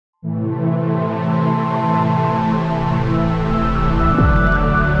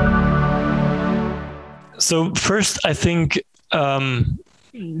So first, I think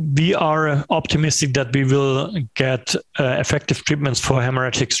we are optimistic that we will get effective treatments for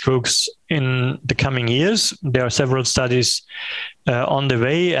hemorrhagic strokes in the coming years. There are several studies on the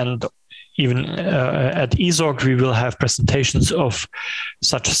way, and even at ESOC, we will have presentations of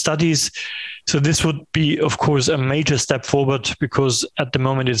such studies. So this would be, of course, a major step forward, because at the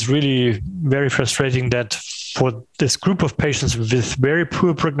moment it's really very frustrating that for this group of patients with very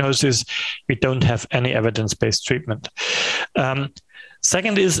poor prognosis, we don't have any evidence-based treatment.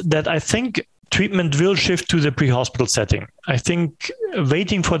 Second is that I think treatment will shift to the pre-hospital setting. I think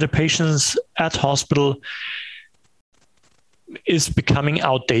waiting for the patients at hospital is becoming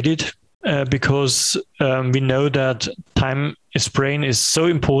outdated because we know that time is brain is so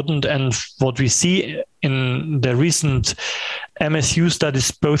important. And what we see in the recent MSU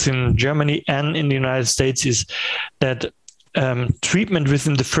studies, both in Germany and in the United States, is that treatment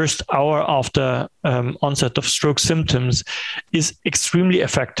within the first hour after onset of stroke symptoms is extremely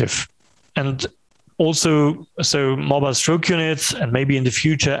effective. And also, so mobile stroke units and maybe in the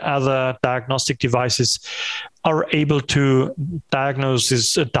future other diagnostic devices are able to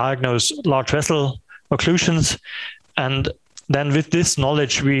diagnose large vessel occlusions. And then with this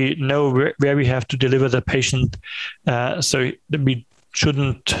knowledge, we know where we have to deliver the patient. So we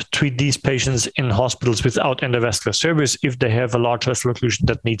shouldn't treat these patients in hospitals without endovascular service if they have a large vessel occlusion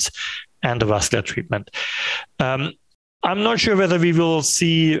that needs endovascular treatment. I'm not sure whether we will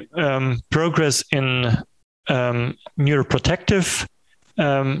see progress in neuroprotective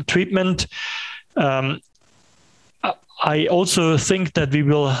treatment. I also think that we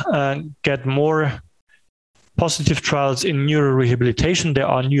will get more positive trials in neurorehabilitation. There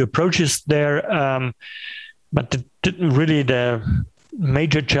are new approaches there, but the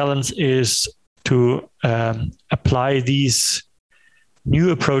major challenge is to apply these new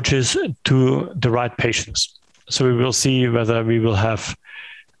approaches to the right patients. So we will see whether we will have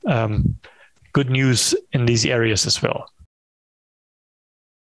good news in these areas as well.